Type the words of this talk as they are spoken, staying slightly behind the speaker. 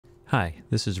Hi,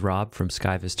 this is Rob from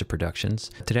Sky Vista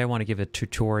Productions. Today I want to give a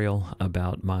tutorial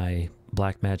about my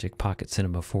Blackmagic Pocket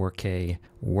Cinema 4K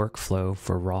workflow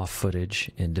for raw footage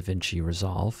in DaVinci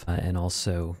Resolve, and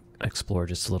also explore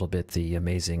just a little bit the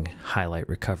amazing highlight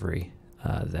recovery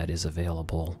that is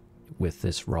available with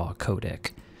this raw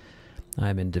codec.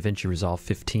 I'm in DaVinci Resolve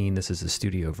 15. This is the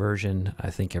studio version.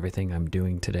 I think everything I'm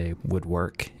doing today would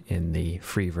work in the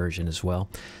free version as well.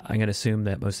 I'm going to assume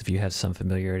that most of you have some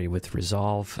familiarity with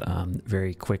Resolve.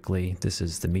 Very quickly, this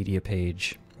is the media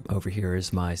page. Over here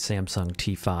is my Samsung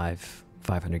T5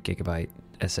 500 gigabyte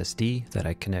SSD that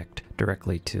I connect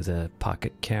directly to the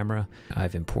Pocket camera.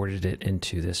 I've imported it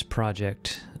into this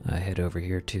project. I head over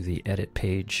here to the edit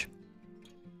page.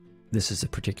 This is a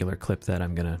particular clip that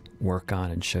I'm going to work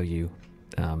on and show you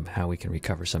how we can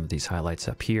recover some of these highlights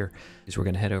up here. Is we're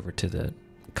going to head over to the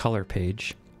color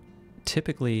page.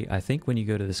 Typically, I think when you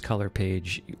go to this color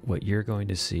page, what you're going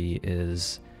to see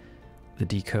is the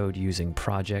decode using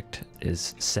project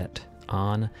is set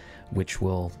on, which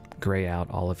will gray out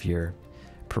all of your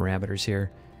parameters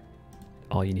here.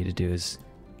 All you need to do is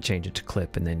change it to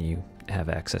clip, and then you have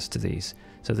access to these.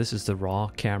 So this is the raw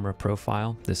camera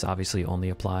profile. This obviously only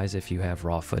applies if you have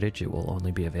raw footage. It will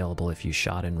only be available if you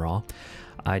shot in raw.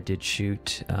 I did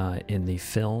shoot in the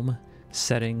film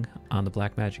setting on the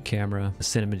Blackmagic camera,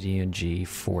 Cinema DNG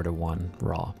 4:1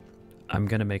 raw. I'm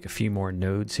going to make a few more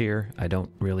nodes here. I don't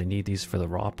really need these for the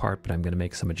raw part, but I'm going to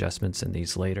make some adjustments in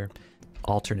these later.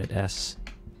 Alternate S,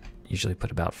 usually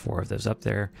put about 4 of those up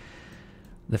there.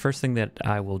 The first thing that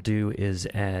I will do is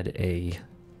add a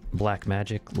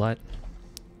Blackmagic LUT.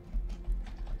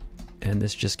 And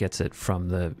this just gets it from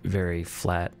the very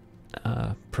flat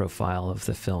profile of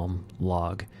the film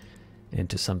log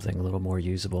into something a little more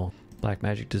usable.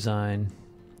 Blackmagic Design.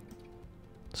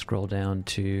 Scroll down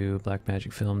to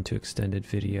Blackmagic Film to extended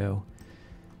video.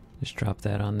 Just drop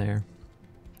that on there.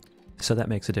 So that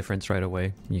makes a difference right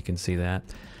away. You can see that.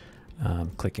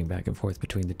 Clicking back and forth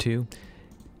between the two.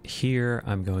 Here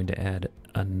I'm going to add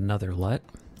another LUT.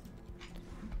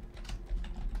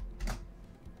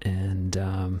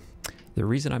 And the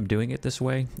reason I'm doing it this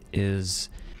way is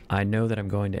I know that I'm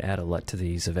going to add a LUT to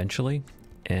these eventually,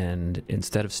 and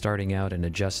instead of starting out and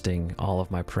adjusting all of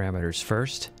my parameters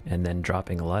first and then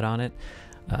dropping a LUT on it,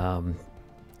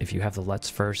 if you have the LUTs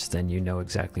first, then you know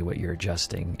exactly what you're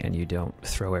adjusting and you don't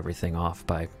throw everything off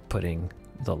by putting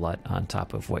the LUT on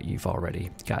top of what you've already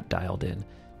got dialed in.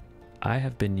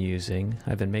 I've been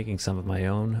making some of my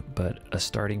own, but a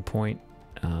starting point,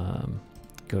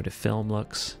 go to Film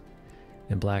Looks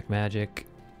in Blackmagic.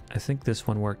 I think this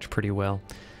one worked pretty well.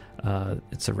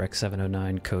 It's a Rec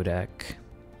 709 Kodak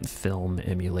film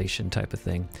emulation type of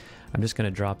thing. I'm just going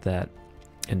to drop that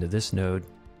into this node.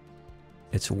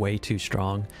 It's way too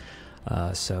strong,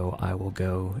 so I will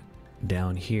go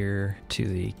down here to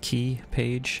the key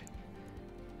page.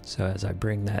 So as I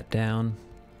bring that down,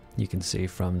 you can see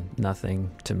from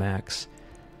nothing to max.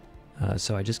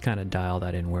 So I just kind of dial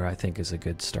that in where I think is a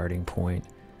good starting point,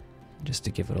 just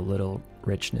to give it a little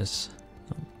richness.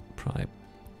 Probably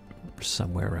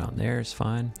somewhere around there is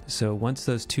fine. So once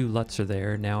those two LUTs are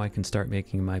there, now I can start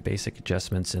making my basic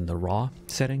adjustments in the raw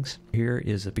settings. Here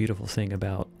is a beautiful thing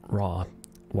about raw.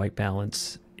 White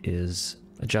balance is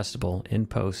adjustable in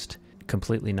post,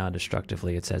 completely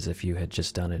non-destructively. It's as if you had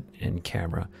just done it in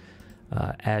camera.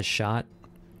 As shot,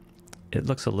 it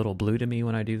looks a little blue to me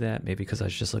when I do that, maybe because I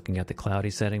was just looking at the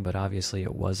cloudy setting, but obviously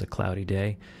it was a cloudy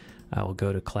day. I will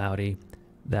go to cloudy.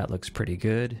 That looks pretty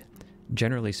good.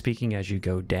 Generally speaking, as you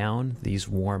go down, these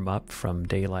warm up from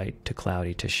daylight to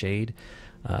cloudy to shade.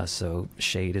 So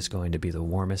shade is going to be the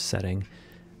warmest setting.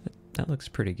 That looks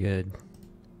pretty good.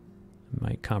 I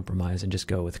might compromise and just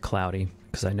go with cloudy,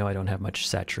 because I know I don't have much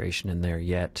saturation in there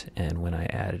yet, and when I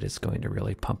add it, it's going to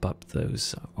really pump up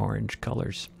those orange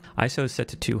colors. ISO is set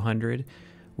to 200,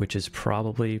 which is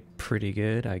probably pretty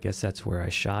good. I guess that's where I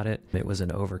shot it. It was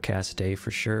an overcast day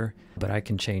for sure, but I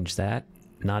can change that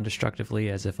non-destructively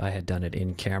as if I had done it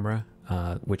in camera,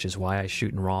 which is why I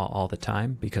shoot in RAW all the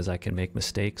time, because I can make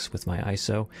mistakes with my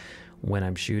ISO when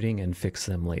I'm shooting and fix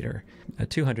them later.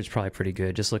 200 is probably pretty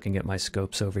good. Just looking at my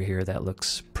scopes over here, that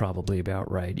looks probably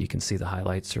about right. You can see the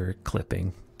highlights are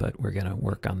clipping, but we're going to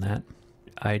work on that.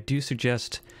 I do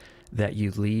suggest that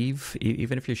you leave,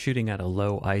 even if you're shooting at a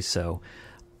low ISO.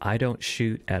 I don't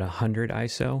shoot at 100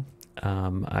 ISO.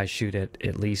 I shoot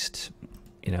at least,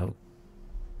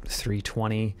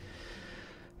 320,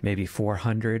 maybe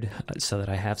 400, so that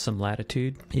I have some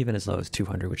latitude, even as low as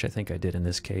 200, which I think I did in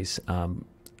this case.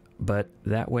 But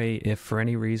that way, if for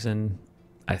any reason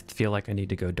I feel like I need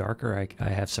to go darker, I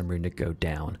have some room to go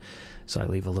down. So I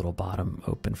leave a little bottom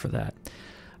open for that.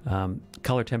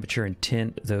 Color, temperature, and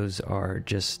tint, those are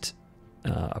just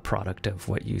a product of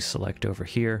what you select over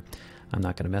here. I'm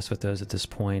not going to mess with those at this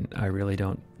point. I really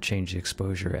don't change the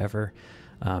exposure ever.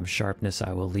 Sharpness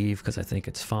I will leave because I think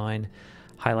it's fine.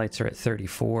 Highlights are at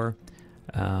 34.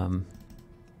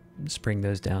 Let's bring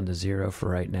those down to 0 for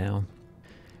right now.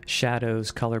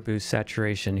 Shadows, color boost,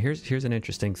 saturation. Here's an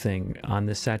interesting thing. On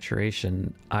this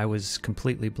saturation, I was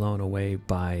completely blown away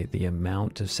by the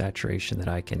amount of saturation that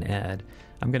I can add.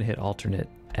 I'm going to hit alternate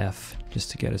F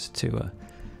just to get us to a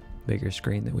bigger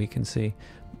screen that we can see.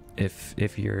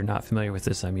 If you're not familiar with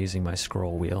this, I'm using my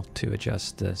scroll wheel to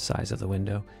adjust the size of the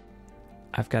window.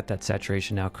 I've got that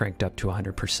saturation now cranked up to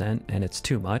 100%, and it's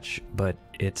too much, but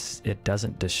it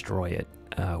doesn't destroy it,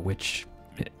 which,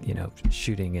 you know,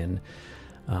 shooting in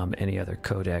any other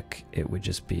codec, it would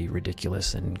just be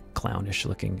ridiculous and clownish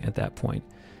looking at that point.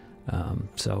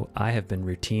 So I have been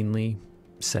routinely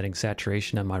setting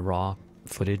saturation on my raw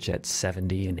footage at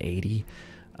 70 and 80,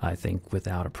 I think,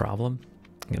 without a problem.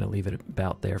 I'm going to leave it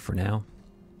about there for now.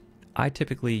 I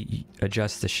typically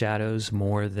adjust the shadows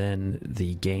more than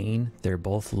the gain. They're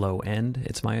both low end.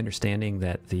 It's my understanding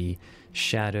that the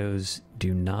shadows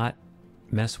do not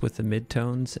mess with the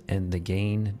midtones and the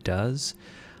gain does.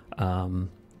 I'm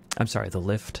sorry, the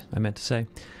lift, I meant to say.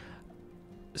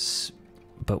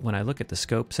 But when I look at the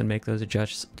scopes and make those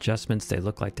adjustments, they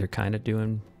look like they're kind of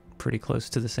doing pretty close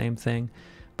to the same thing.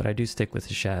 But I do stick with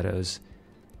the shadows,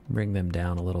 bring them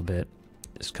down a little bit,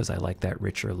 just because I like that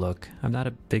richer look. I'm not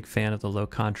a big fan of the low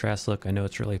contrast look. I know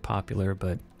it's really popular,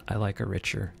 but I like a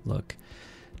richer look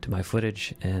to my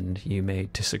footage, and you may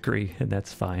disagree, and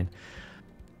that's fine.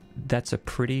 That's a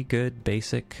pretty good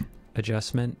basic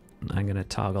adjustment. I'm going to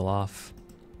toggle off.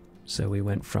 So we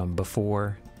went from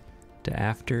before to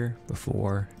after,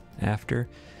 before, after.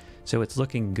 So it's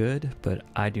looking good, but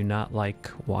I do not like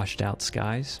washed out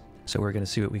skies. So we're going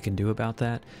to see what we can do about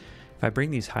that. If I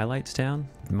bring these highlights down,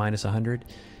 minus 100,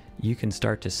 you can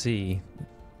start to see,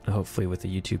 hopefully with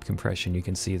the YouTube compression, you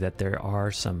can see that there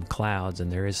are some clouds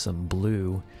and there is some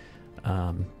blue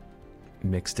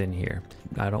mixed in here.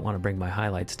 I don't want to bring my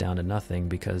highlights down to nothing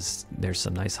because there's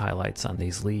some nice highlights on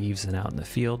these leaves and out in the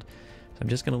field. So I'm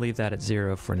just going to leave that at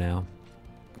 0 for now.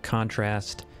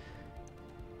 Contrast,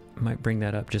 I might bring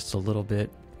that up just a little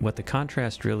bit. What the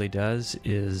contrast really does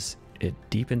is it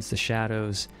deepens the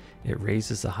shadows, it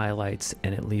raises the highlights,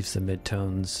 and it leaves the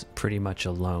midtones pretty much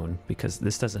alone because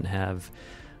this doesn't have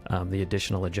the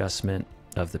additional adjustment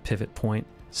of the pivot point.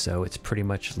 So it's pretty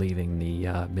much leaving the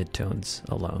midtones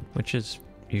alone, which is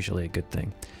usually a good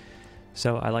thing.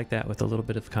 So I like that with a little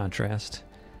bit of contrast.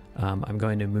 I'm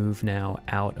going to move now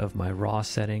out of my raw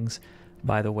settings.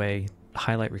 By the way,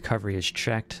 highlight recovery is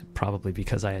checked, probably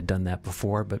because I had done that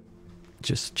before, but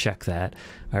just check that.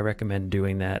 I recommend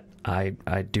doing that. I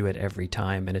do it every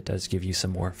time, and it does give you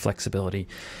some more flexibility.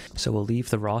 So we'll leave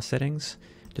the raw settings.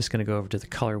 Just going to go over to the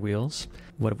color wheels.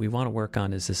 What we want to work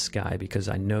on is this sky because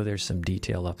I know there's some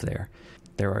detail up there.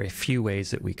 There are a few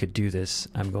ways that we could do this.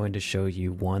 I'm going to show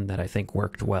you one that I think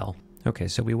worked well. Okay,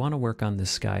 so we want to work on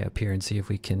this sky up here and see if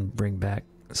we can bring back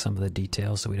some of the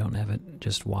details so we don't have it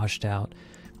just washed out.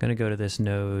 I'm going to go to this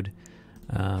node.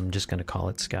 I'm just going to call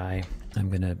it sky. I'm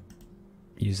going to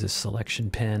use this selection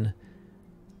pen,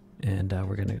 and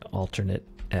we're going to alternate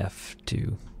F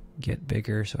to get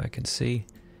bigger so I can see.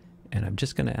 And I'm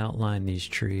just going to outline these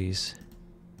trees.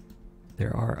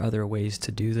 There are other ways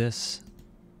to do this.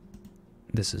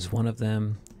 This is one of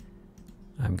them.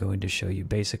 I'm going to show you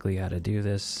basically how to do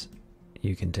this.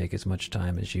 You can take as much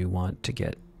time as you want to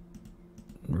get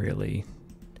really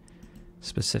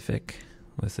specific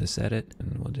with this edit,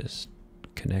 and we'll just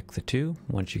connect the two.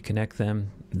 Once you connect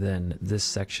them, then this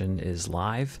section is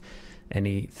live.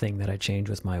 Anything that I change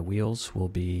with my wheels will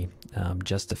be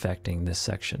just affecting this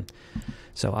section.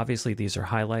 So obviously these are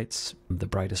highlights, the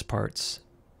brightest parts.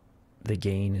 The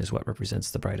gain is what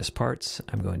represents the brightest parts.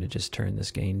 I'm going to just turn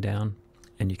this gain down,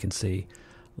 and you can see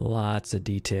lots of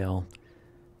detail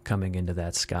coming into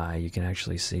that sky. You can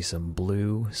actually see some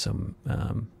blue, some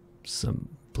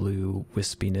blue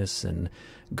wispiness and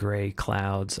gray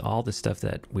clouds, all the stuff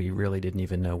that we really didn't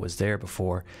even know was there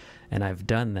before. And I've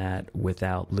done that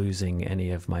without losing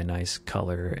any of my nice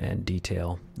color and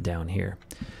detail down here.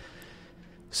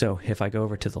 So if I go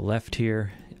over to the left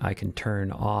here, I can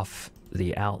turn off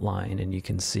the outline and you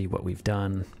can see what we've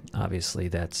done. Obviously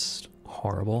that's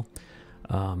horrible,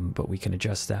 but we can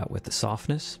adjust that with the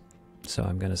softness. So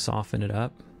I'm going to soften it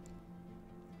up.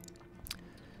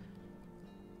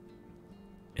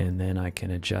 And then I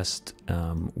can adjust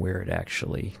where it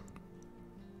actually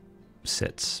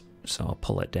sits. So I'll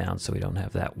pull it down so we don't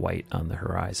have that white on the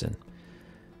horizon.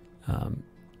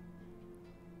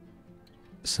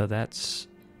 So that's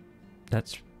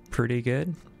pretty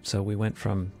good. So we went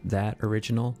from that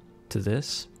original to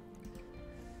this.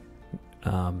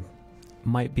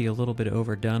 Might be a little bit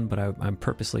overdone, but I'm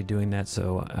purposely doing that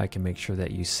so I can make sure that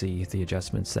you see the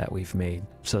adjustments that we've made.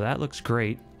 So that looks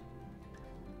great.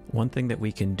 One thing that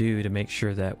we can do to make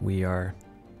sure that we are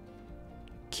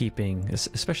keeping,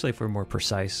 especially if we're more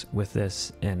precise with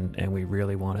this and we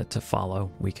really want it to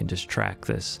follow, we can just track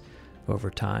this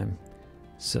over time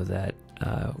so that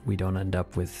we don't end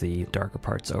up with the darker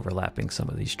parts overlapping some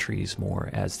of these trees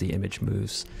more as the image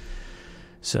moves.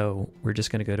 So we're just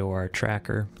going to go to our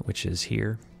tracker, which is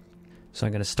here. So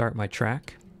I'm going to start my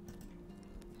track.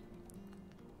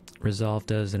 Resolve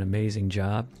does an amazing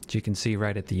job. As you can see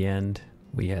right at the end,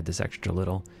 we had this extra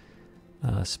little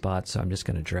spot, so I'm just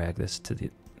going to drag this to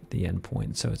the end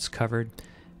point so it's covered,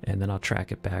 and then I'll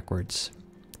track it backwards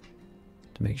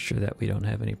to make sure that we don't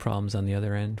have any problems on the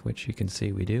other end, which you can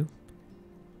see we do.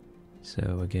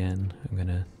 So again, I'm going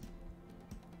to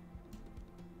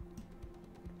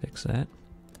fix that.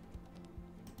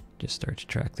 Just start to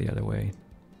track the other way.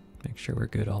 Make sure we're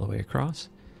good all the way across.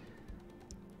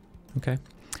 Okay.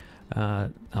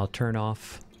 I'll turn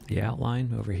off the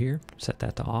outline over here, set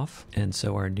that to off, and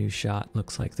so our new shot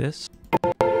looks like this.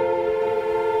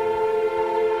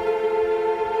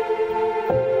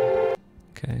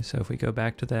 Okay, so if we go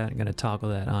back to that, I'm going to toggle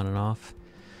that on and off.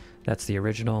 That's the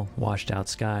original washed out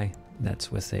sky.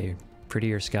 That's with a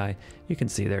prettier sky. You can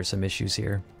see there's some issues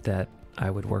here that I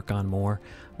would work on more,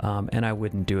 and I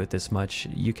wouldn't do it this much.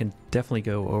 You can definitely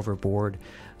go overboard,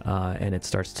 and it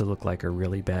starts to look like a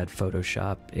really bad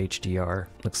Photoshop HDR.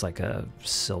 Looks like a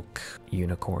silk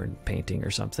unicorn painting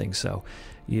or something, so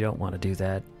you don't want to do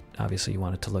that. Obviously, you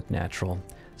want it to look natural,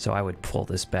 so I would pull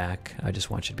this back. I just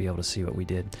want you to be able to see what we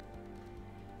did.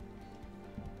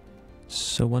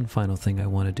 So one final thing I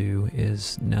want to do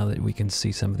is, now that we can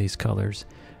see some of these colors,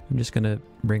 I'm just going to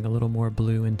bring a little more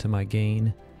blue into my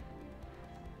gain.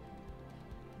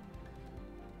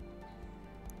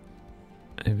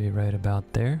 Maybe right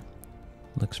about there.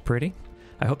 Looks pretty.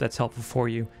 I hope that's helpful for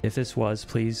you. If this was,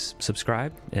 please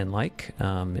subscribe and like.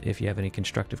 If you have any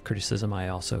constructive criticism, I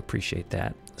also appreciate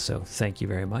that. So thank you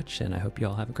very much, and I hope you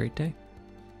all have a great day.